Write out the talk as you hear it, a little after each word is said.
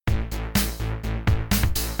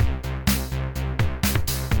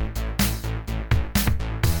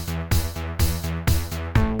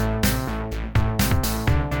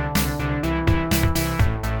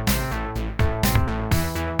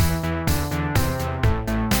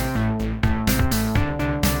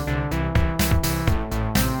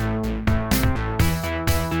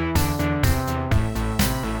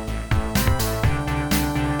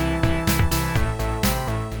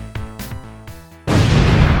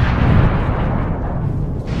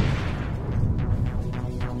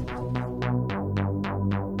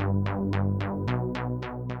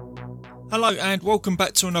Hello and welcome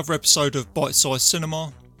back to another episode of Bite Size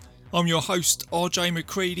Cinema. I'm your host RJ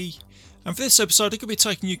McCready, and for this episode I'm going to be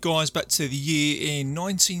taking you guys back to the year in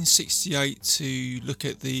 1968 to look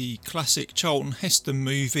at the classic Charlton Heston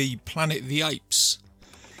movie Planet of the Apes.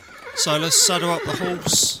 So let's saddle up the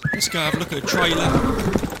horse, let's go have a look at the trailer,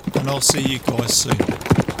 and I'll see you guys soon.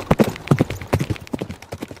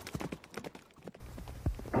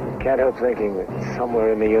 Can't help thinking that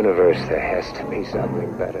somewhere in the universe there has to be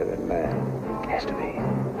something better than man. Has to be.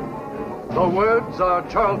 The words are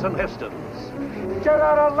Charlton Heston's. Get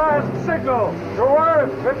out a last signal to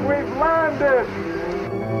Earth that we've landed!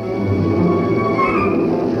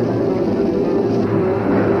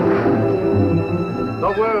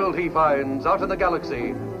 The world he finds out in the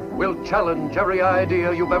galaxy will challenge every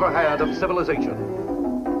idea you've ever had of civilization.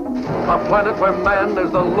 A planet where man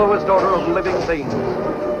is the lowest order of living things,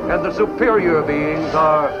 and the superior beings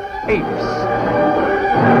are apes.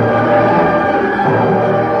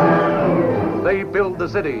 They build the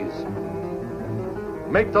cities,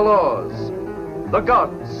 make the laws, the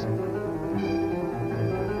gods,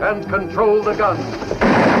 and control the guns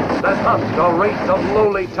that hunt a race of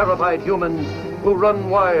lowly, terrified humans who run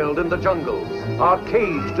wild in the jungles, are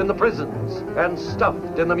caged in the prisons, and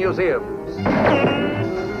stuffed in the museums.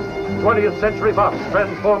 20th Century Fox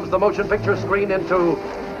transforms the motion picture screen into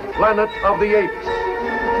Planet of the Apes.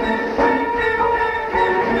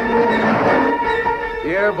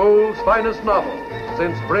 Pierre Boulle's finest novel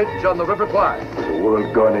since Bridge on the River Kwai. The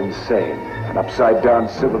world gone insane, an upside-down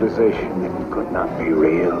civilization that could not be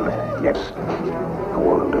real. Yes, a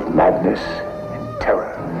world of madness and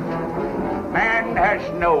terror. Man has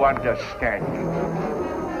no understanding.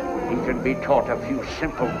 He can be taught a few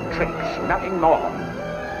simple tricks, nothing more.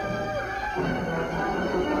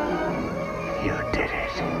 You did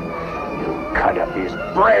it. You cut up his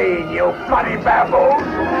brain, you bloody baboon!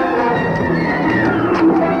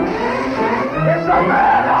 It's a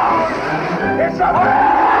madhouse! It's a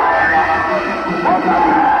madhouse! A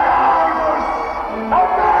madhouse!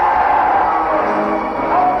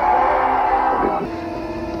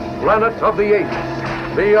 Planet of the Apes,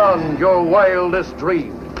 beyond your wildest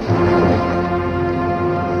dreams.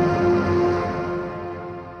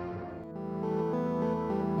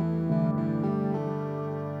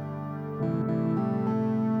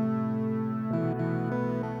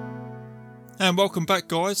 And welcome back,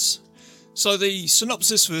 guys. So the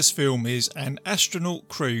synopsis for this film is: an astronaut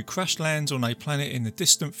crew crash lands on a planet in the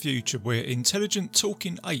distant future where intelligent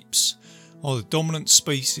talking apes are the dominant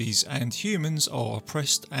species and humans are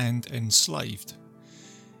oppressed and enslaved.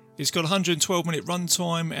 It's got a 112-minute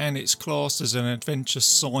runtime and it's classed as an adventure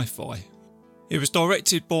sci-fi. It was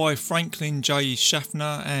directed by Franklin J.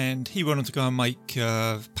 Schaffner, and he went on to go and make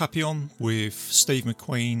Papillon with Steve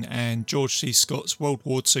McQueen and George C. Scott's World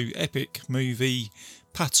War II epic movie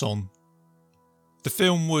Patton. The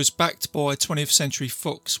film was backed by 20th Century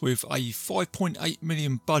Fox with a $5.8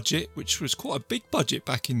 million budget, which was quite a big budget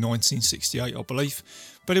back in 1968, I believe.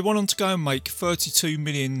 But it went on to go and make $32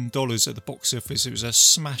 million at the box office. It was a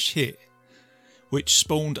smash hit, which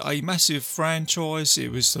spawned a massive franchise.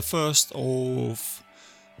 It was the first of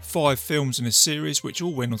 5 films in a series, which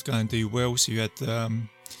all went on to go and do well. So you had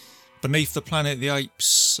Beneath the Planet of the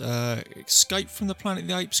Apes, Escape from the Planet of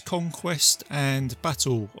the Apes, Conquest, and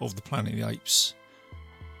Battle of the Planet of the Apes.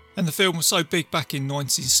 And the film was so big back in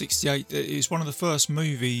 1968 that it was one of the first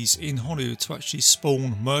movies in Hollywood to actually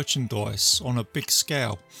spawn merchandise on a big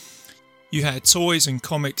scale. You had toys and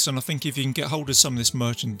comics, and I think if you can get hold of some of this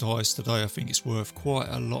merchandise today, I think it's worth quite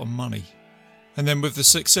a lot of money. And then with the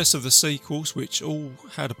success of the sequels, which all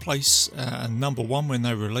had a place at number 1 when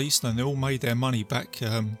they were released, and they all made their money back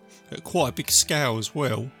at quite a big scale as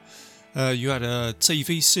well. You had a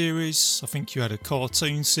TV series, I think you had a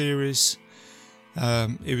cartoon series.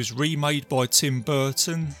 It was remade by Tim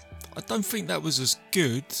Burton. I don't think that was as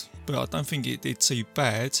good, but I don't think it did too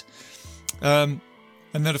bad. And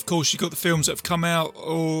then, of course, you've got the films that have come out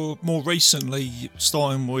or more recently,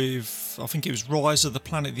 starting with, I think it was Rise of the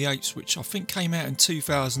Planet of the Apes, which I think came out in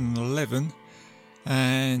 2011.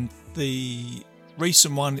 And the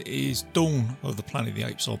recent one is Dawn of the Planet of the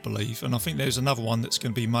Apes, I believe. And I think there's another one that's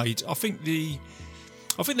going to be made. I think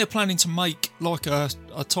they're planning to make like a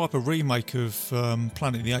type of remake of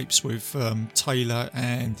Planet of the Apes with Taylor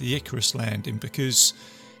and the Icarus landing, because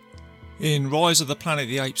in Rise of the Planet of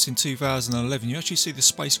the Apes in 2011, you actually see the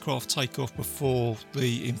spacecraft take off before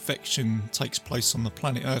the infection takes place on the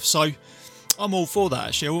planet Earth. So I'm all for that,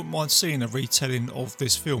 actually. I wouldn't mind seeing a retelling of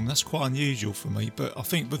this film. That's quite unusual for me, but I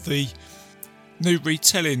think with the new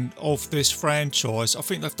retelling of this franchise, I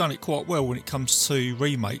think they've done it quite well when it comes to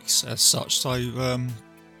remakes as such. So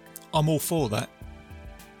I'm all for that.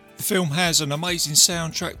 The film has an amazing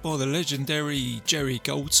soundtrack by the legendary Jerry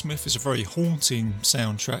Goldsmith. It's a very haunting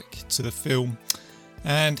soundtrack to the film,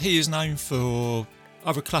 and he is known for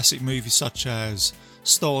other classic movies such as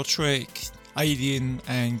Star Trek, Alien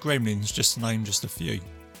and Gremlins, just to name just a few.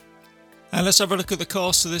 And let's have a look at the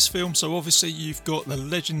cast of this film. So obviously you've got the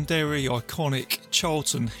legendary, iconic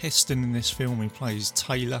Charlton Heston in this film. He plays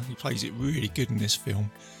Taylor. He plays it really good in this film.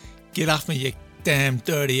 Get off me, you damn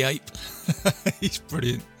dirty ape. He's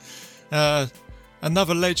brilliant.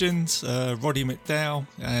 Another legend, Roddy McDowall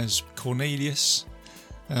as Cornelius,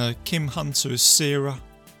 Kim Hunter as Sarah,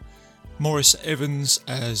 Maurice Evans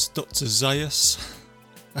as Dr. Zaius.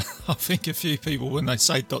 I think a few people, when they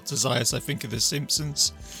say Dr. Zaius, they think of The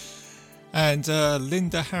Simpsons. And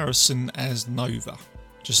Linda Harrison as Nova.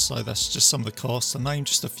 Just so that's just some of the cast, to name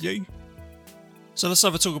just a few. So let's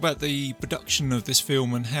have a talk about the production of this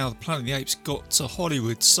film and how the Planet of the Apes got to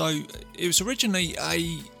Hollywood. So it was originally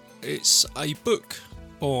it's a book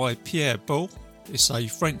by Pierre Boulle. It's a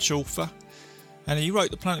French author, and he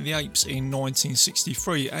wrote the Planet of the Apes in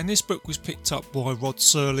 1963. And this book was picked up by Rod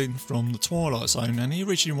Serling from The Twilight Zone, and he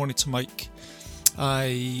originally wanted to make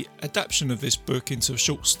a adaptation of this book into a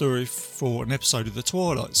short story for an episode of The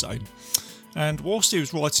Twilight Zone. And whilst he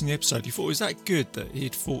was writing the episode, he thought it was that good that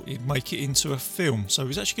he'd thought he'd make it into a film. So he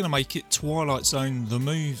was actually going to make it Twilight Zone the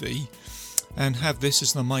movie and have this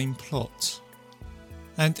as the main plot.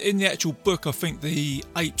 And in the actual book, I think the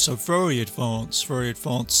apes are very advanced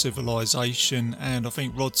civilization, and I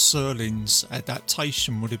think Rod Serling's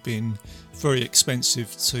adaptation would have been very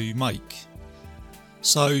expensive to make.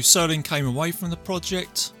 So Serling came away from the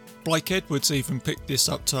project. Blake Edwards even picked this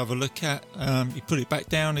up to have a look at. He put it back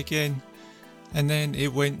down again, and then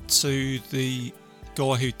it went to the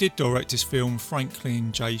guy who did direct this film,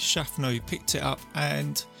 Franklin J. Schaffner, who picked it up,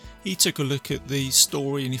 and he took a look at the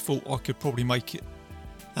story and he thought I could probably make it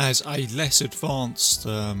as a less advanced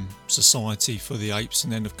society for the apes,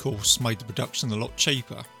 and then of course made the production a lot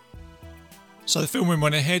cheaper. So the filming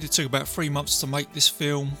went ahead. It took about 3 months to make this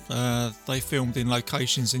film. They filmed in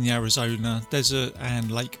locations in the Arizona desert and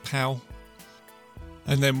Lake Powell.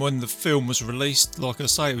 And then when the film was released, like I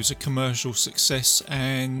say, it was a commercial success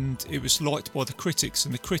and it was liked by the critics,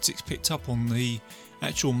 and the critics picked up on the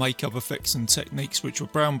actual makeup effects and techniques, which were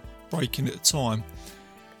groundbreaking at the time.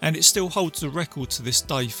 And it still holds the record to this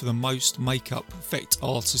day for the most makeup effect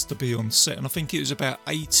artists to be on set, and I think it was about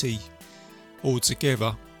 80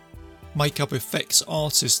 altogether makeup effects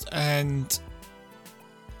artists. And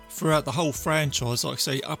throughout the whole franchise, like I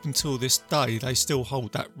say, up until this day, they still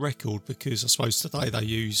hold that record, because I suppose today they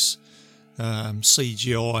use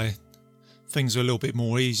CGI. Things are a little bit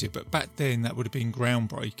more easier, but back then that would have been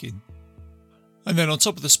groundbreaking. And then on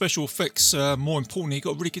top of the special effects, more importantly, you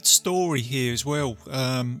got a really good story here as well.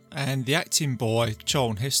 And the acting by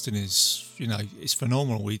Charlton Heston is, it's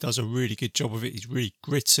phenomenal. He does a really good job of it. He's really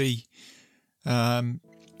gritty.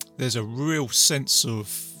 There's a real sense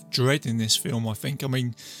of dread in this film, I think. I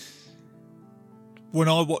mean, when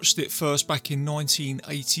I watched it first back in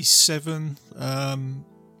 1987, I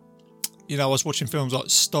was watching films like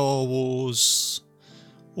Star Wars,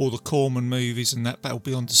 all the Corman movies and that, Battle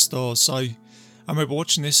Beyond the Stars. So I remember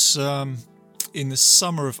watching this in the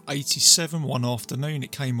summer of 87, one afternoon.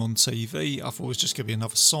 It came on TV. I thought it was just going to be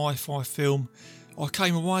another sci-fi film. I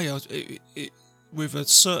came away with a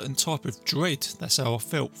certain type of dread. That's how I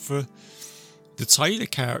felt for the Taylor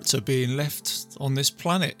character being left on this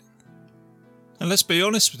planet. And let's be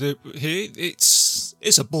honest with it here, it's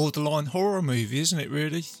a borderline horror movie, isn't it,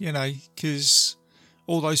 really? Because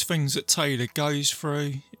all those things that Taylor goes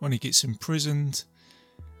through when he gets imprisoned,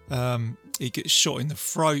 he gets shot in the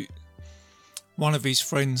throat, one of his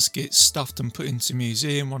friends gets stuffed and put into a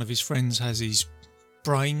museum, one of his friends has his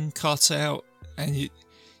brain cut out, and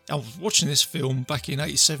I was watching this film back in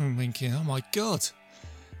 87 thinking, oh my God.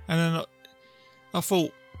 And then I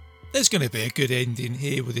thought, there's going to be a good ending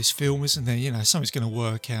here with this film, isn't there? Something's going to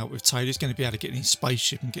work out with Taylor. He's going to be able to get in his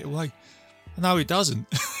spaceship and get away. No, he doesn't.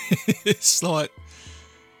 It's like,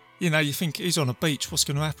 you think he's on a beach, what's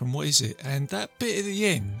going to happen? What is it? And that bit at the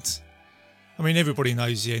end, I mean, everybody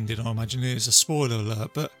knows the ending, I imagine. There's a spoiler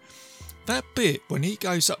alert, but that bit when he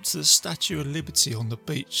goes up to the Statue of Liberty on the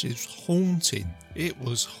beach is haunting. It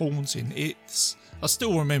was haunting. I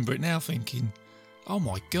still remember it now thinking, oh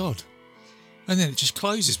my God. And then it just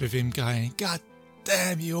closes with him going, God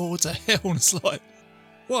damn you all to hell. And it's like,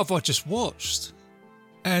 what have I just watched?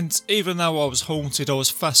 And even though I was haunted, I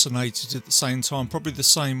was fascinated at the same time, probably the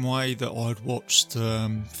same way that I'd watched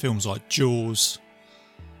films like Jaws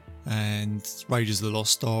and Raiders of the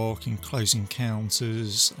Lost Ark and Close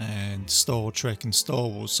Encounters and Star Trek and Star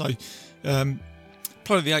Wars. So Planet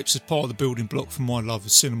of the Apes is part of the building block for my love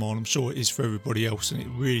of cinema, and I'm sure it is for everybody else, and it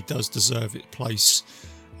really does deserve its place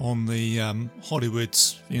on the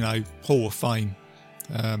Hollywood's, Hall of Fame.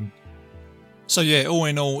 So yeah, all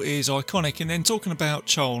in all, it is iconic. And then talking about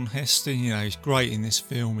Charlton Heston, he's great in this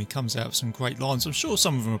film. He comes out with some great lines. I'm sure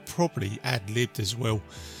some of them are probably ad-libbed as well.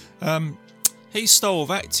 His style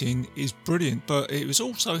of acting is brilliant, but it was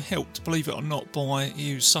also helped, believe it or not, by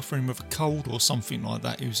he was suffering with a cold or something like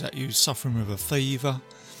that. He was suffering with a fever,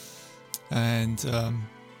 and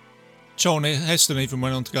Charlton Heston even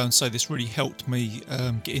went on to go and say this really helped me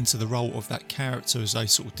get into the role of that character as a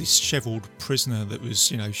sort of dishevelled prisoner that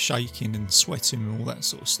was, shaking and sweating and all that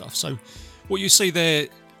sort of stuff. So what you see there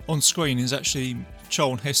on screen is actually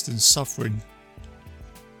Charlton Heston suffering.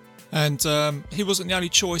 And he wasn't the only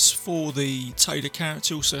choice for the Taylor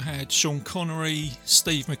character. He also had Sean Connery,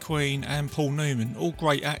 Steve McQueen and Paul Newman. All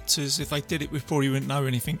great actors. If they did it, we probably wouldn't know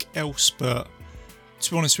anything else. But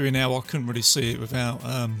to be honest with you now, I couldn't really see it without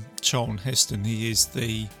Charlton Heston. He is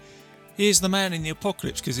the man in the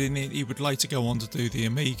Apocalypse, because he would later go on to do the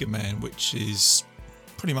Omega Man, which is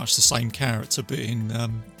pretty much the same character, but in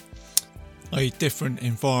a different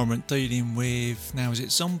environment, dealing with, now is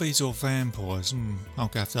it zombies or vampires? I'll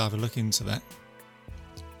have to have a look into that.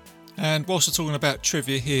 And whilst we're talking about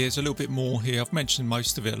trivia here, there's a little bit more here. I've mentioned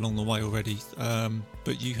most of it along the way already,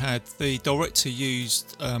 but you had the director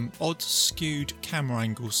used odd skewed camera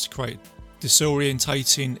angles to create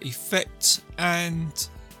disorientating effect, and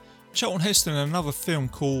Charlton Heston in another film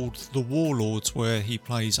called The Warlords, where he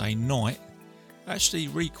plays a knight, actually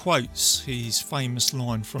re-quotes his famous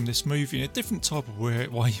line from this movie in a different type of way,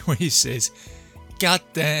 where he says,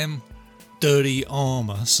 "Goddamn dirty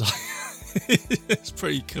armour." So it's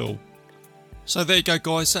pretty cool. So there you go,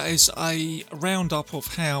 guys. That is a roundup of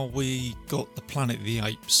how we got the Planet of the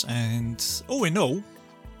Apes, and all in all,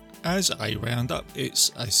 as a roundup,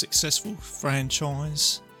 it's a successful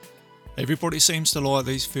franchise. Everybody seems to like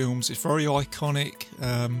these films. It's very iconic.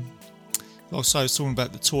 Also, I was talking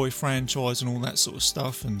about the toy franchise and all that sort of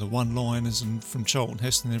stuff, and the one-liners and from Charlton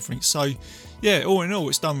Heston and everything. So, yeah, all in all,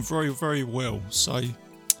 it's done very, very well. So,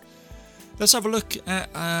 let's have a look at.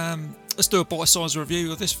 Let's do a bite-sized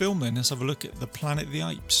review of this film then. Let's have a look at the Planet of the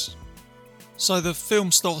Apes. So the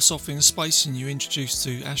film starts off in space, and you're introduced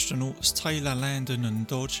to astronauts Taylor, Landon and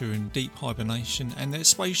Dodge, who are in deep hibernation, and their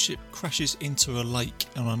spaceship crashes into a lake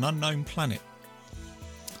on an unknown planet.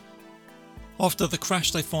 After the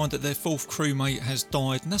crash, they find that their fourth crewmate has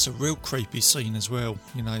died, and that's a real creepy scene as well.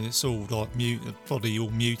 It's all like the body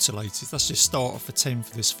all mutilated. That's just start off a 10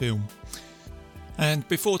 for this film. And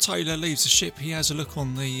before Taylor leaves the ship, he has a look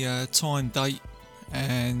on the time date,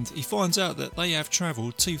 and he finds out that they have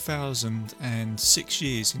travelled 2006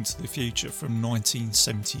 years into the future from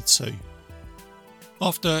 1972.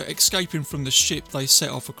 After escaping from the ship, they set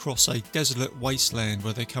off across a desolate wasteland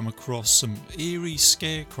where they come across some eerie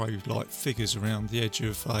scarecrow-like figures around the edge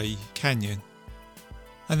of a canyon.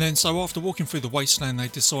 And then, so after walking through the wasteland, they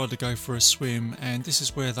decide to go for a swim, and this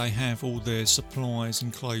is where they have all their supplies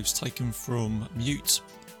and clothes taken from mute,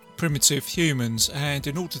 primitive humans, and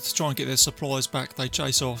in order to try and get their supplies back, they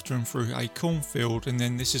chase after them through a cornfield, and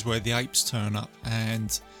then this is where the apes turn up,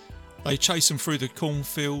 and they chase them through the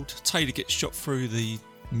cornfield. Taylor gets shot through the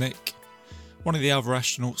neck, one of the other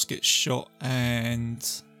astronauts gets shot,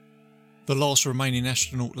 and the last remaining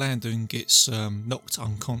astronaut, Landon, gets knocked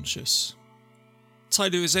unconscious.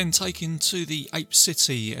 Taylor is then taken to the Ape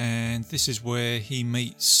City, and this is where he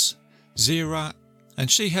meets Zira, and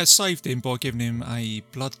she has saved him by giving him a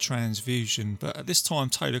blood transfusion, but at this time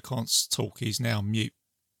Taylor can't talk, he's now mute.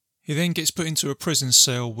 He then gets put into a prison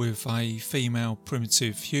cell with a female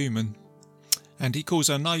primitive human, and he calls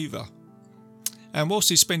her Nova. And whilst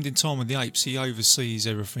he's spending time with the apes, he oversees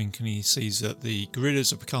everything, and he sees that the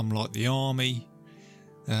gorillas have become like the army,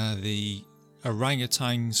 the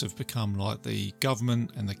orangutans have become like the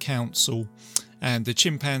government and the council, and the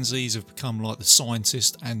chimpanzees have become like the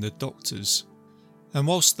scientists and the doctors. And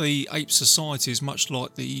whilst the ape society is much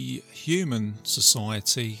like the human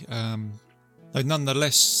society, they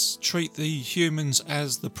nonetheless treat the humans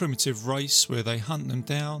as the primitive race, where they hunt them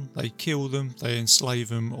down, they kill them, they enslave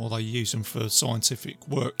them, or they use them for scientific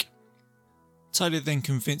work. Taylor then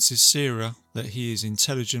convinces Zira that he is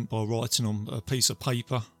intelligent by writing on a piece of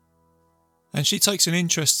paper, and she takes an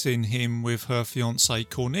interest in him with her fiancé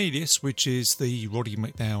Cornelius, which is the Roddy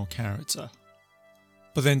McDowall character.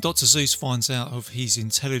 But then Dr. Zeus finds out of his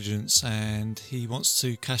intelligence, and he wants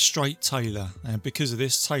to castrate Taylor, and because of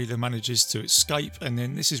this Taylor manages to escape, and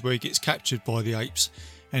then this is where he gets captured by the apes,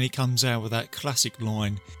 and he comes out with that classic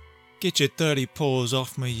line, "Get your dirty paws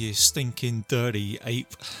off me, you stinking dirty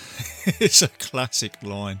ape." It's a classic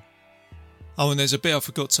line. Oh, and there's a bit I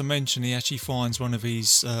forgot to mention. He actually finds one of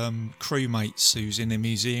his crewmates who's in a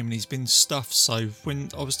museum and he's been stuffed. So when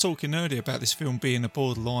I was talking earlier about this film being a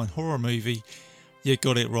borderline horror movie, you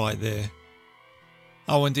got it right there.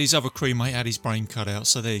 Oh, and his other crewmate had his brain cut out.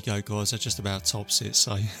 So there you go, guys. That just about tops it.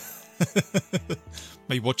 So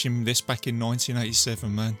me watching this back in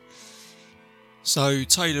 1987, man. So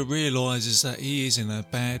Taylor realises that he is in a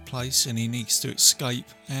bad place and he needs to escape,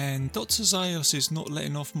 and Dr. Zaius is not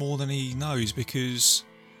letting off more than he knows because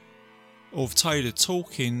of Taylor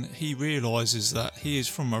talking. He realises that he is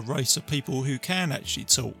from a race of people who can actually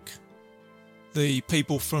talk. The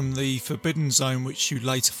people from the Forbidden Zone, which you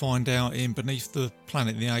later find out in Beneath the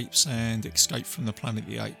Planet of the Apes and Escape from the Planet of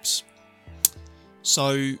the Apes.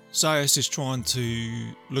 So Zaius is trying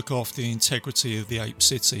to look after the integrity of the Ape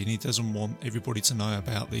City, and he doesn't want everybody to know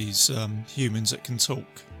about these humans that can talk.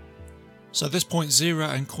 So at this point,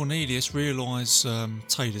 Zira and Cornelius realise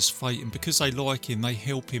Taylor's fate, and because they like him, they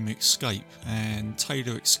help him escape. And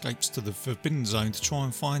Taylor escapes to the Forbidden Zone to try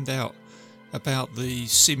and find out about the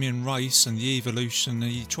simian race and the evolution.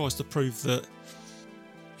 And he tries to prove that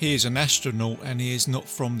he is an astronaut and he is not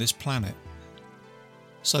from this planet.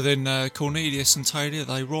 So then Cornelius and Taylor,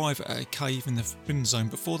 they arrive at a cave in the Forbidden Zone.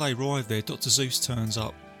 Before they arrive there, Dr. Zeus turns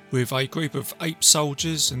up with a group of ape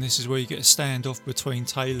soldiers, and this is where you get a standoff between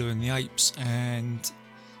Taylor and the apes, and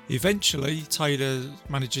eventually Taylor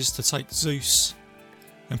manages to take Zeus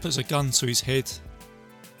and puts a gun to his head,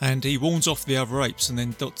 and he warns off the other apes, and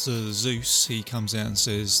then Dr. Zeus, he comes out and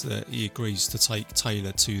says that he agrees to take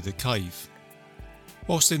Taylor to the cave.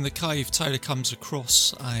 Whilst in the cave, Taylor comes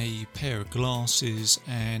across a pair of glasses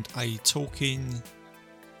and a talking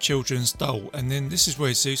children's doll. And then this is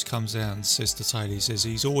where Zeus comes out and says to Taylor, he says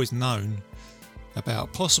he's always known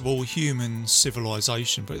about possible human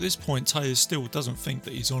civilization, but at this point Taylor still doesn't think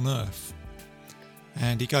that he's on Earth.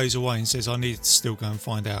 And he goes away and says, I need to still go and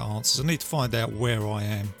find out answers. I need to find out where I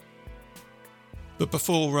am. But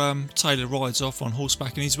before Taylor rides off on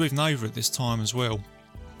horseback, and he's with Nova at this time as well,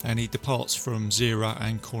 and he departs from Zira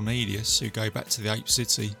and Cornelius, who go back to the Ape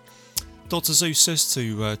City. Dr. Zeus says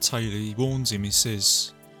to Taylor, he warns him, he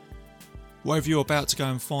says, whatever you're about to go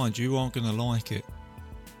and find, you aren't going to like it.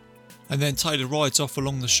 And then Taylor rides off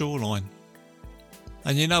along the shoreline.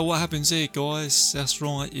 And you know what happens here, guys? That's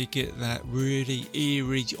right, you get that really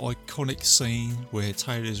eerie, iconic scene where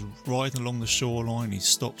Taylor's riding along the shoreline, he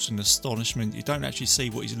stops in astonishment. You don't actually see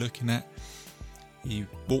what he's looking at. He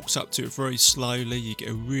walks up to it very slowly. You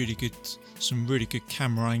get some really good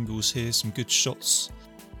camera angles here, some good shots.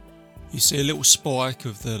 You see a little spike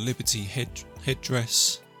of the Liberty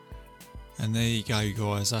headdress. And there you go,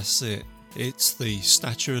 guys, that's it. It's the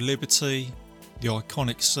Statue of Liberty, the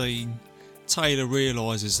iconic scene. Taylor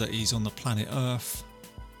realises that he's on the planet Earth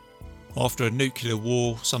after a nuclear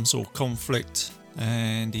war, some sort of conflict,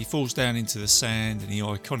 and he falls down into the sand, and he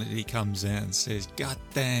iconically comes out and says, God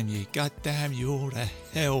damn you all to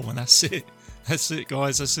hell. And that's it,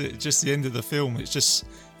 guys, that's it. Just the end of the film. It's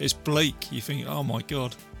bleak. You think, oh my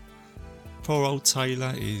god, poor old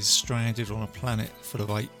Taylor is stranded on a planet full of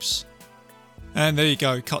apes. And there you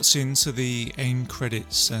go, cuts into the end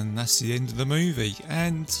credits, and that's the end of the movie.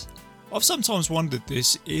 And I've sometimes wondered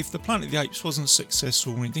this, if the Planet of the Apes wasn't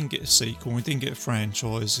successful and we didn't get a sequel, we didn't get a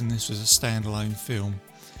franchise, and this was a standalone film,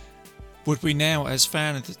 would we now, as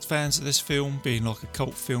fans of this film, being like a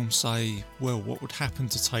cult film, say, well, what would happen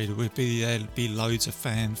to Taylor? Would there'd be loads of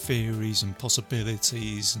fan theories and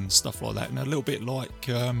possibilities and stuff like that, and a little bit like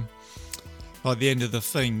the end of The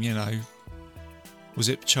Thing, you know, was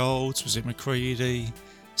it Childs, was it McCready?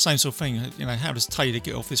 Same sort of thing, you know, how does Taylor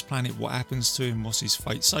get off this planet? What happens to him? What's his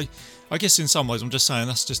fate? So I guess in some ways I'm just saying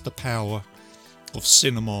that's just the power of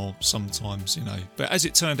cinema sometimes, you know. But as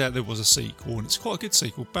it turned out, there was a sequel, and it's quite a good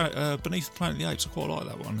sequel. Beneath the Planet of the Apes, I quite like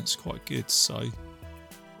that one. It's quite good. So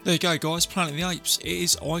there you go, guys. Planet of the Apes. It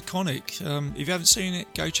is iconic. If you haven't seen it,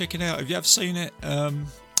 go check it out. If you have seen it,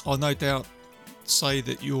 I'll no doubt say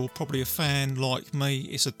that you're probably a fan like me.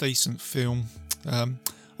 It's a decent film.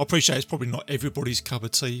 I appreciate it's probably not everybody's cup of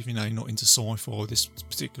tea, you know, not into sci-fi or this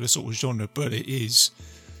particular sort of genre, but it is,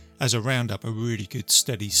 as a roundup, a really good,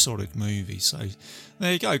 steady, solid movie. So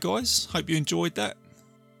there you go, guys. Hope you enjoyed that.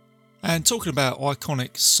 And talking about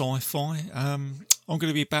iconic sci-fi, I'm going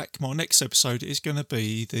to be back. My next episode is going to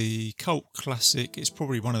be the cult classic. It's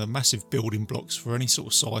probably one of the massive building blocks for any sort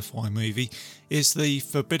of sci-fi movie. Is the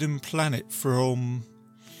Forbidden Planet from,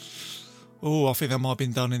 I think that might have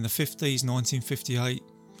been done in the 50s, 1958.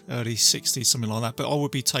 Early 60s, something like that, but I will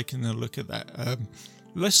be taking a look at that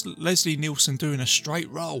Leslie Nielsen doing a straight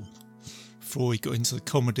role before he got into the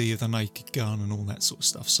comedy of The Naked Gun and all that sort of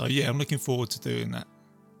stuff. So yeah, I'm looking forward to doing that.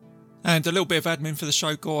 And a little bit of admin for the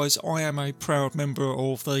show, guys. I am a proud member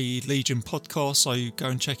of the Legion podcast, so go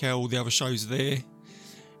and check out all the other shows there.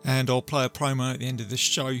 And I'll play a promo at the end of this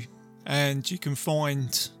show. And you can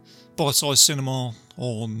find Bite Size Cinema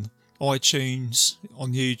on iTunes,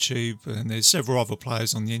 on YouTube, and there's several other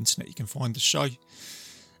players on the internet you can find the show.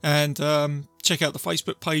 And check out the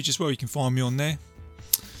Facebook page as well, you can find me on there.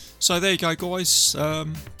 So there you go, guys.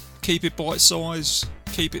 Keep it bite size,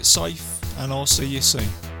 keep it safe, and I'll see you soon.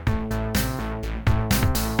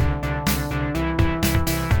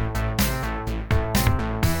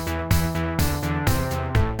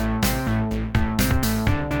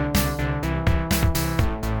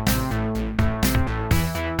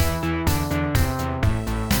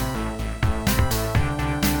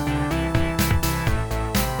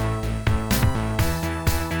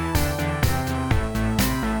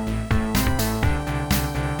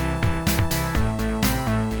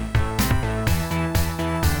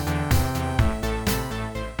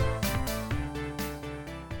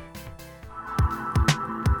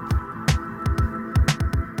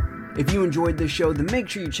 If you enjoyed this show, then make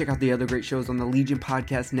sure you check out the other great shows on the Legion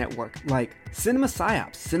Podcast Network, like Cinema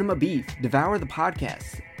Psyops, Cinema Beef, Devour the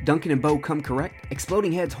Podcast, Duncan and Bo Come Correct,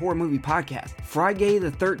 Exploding Heads Horror Movie Podcast, Friday the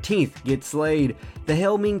 13th, Get Slayed, The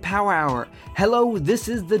Helming Power Hour, Hello, This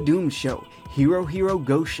is the Doom Show, Hero Hero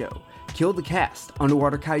Go Show, Kill the Cast,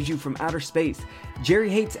 Underwater Kaiju from Outer Space, Jerry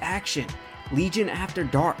Hates Action, Legion After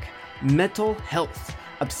Dark, Mental Health,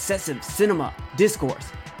 Obsessive Cinema, Discourse,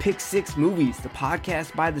 Pick 6 Movies, the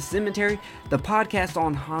podcast by The Cemetery, the podcast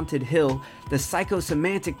on Haunted Hill, the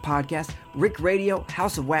Psychosemantic Podcast, Rick Radio,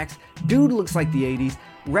 House of Wax, Dude Looks Like the 80s,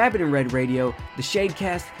 Rabbit and Red Radio, the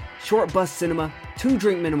Shadecast, Short Bus Cinema, 2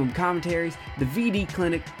 Drink Minimum Commentaries, the VD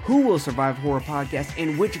Clinic, Who Will Survive Horror Podcast,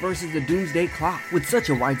 and Witch vs. the Doomsday Clock. With such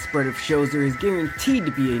a wide spread of shows, there is guaranteed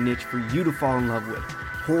to be a niche for you to fall in love with.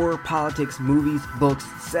 Horror, politics, movies, books,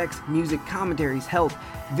 sex, music, commentaries, health,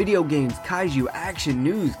 video games, kaiju, action,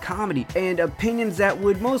 news, comedy, and opinions that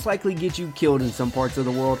would most likely get you killed in some parts of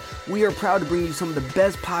the world. We are proud to bring you some of the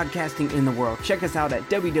best podcasting in the world. Check us out at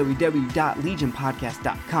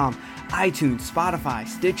www.legionpodcast.com, iTunes, Spotify,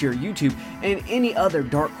 Stitcher, YouTube, and any other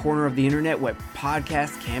dark corner of the internet where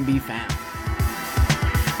podcasts can be found.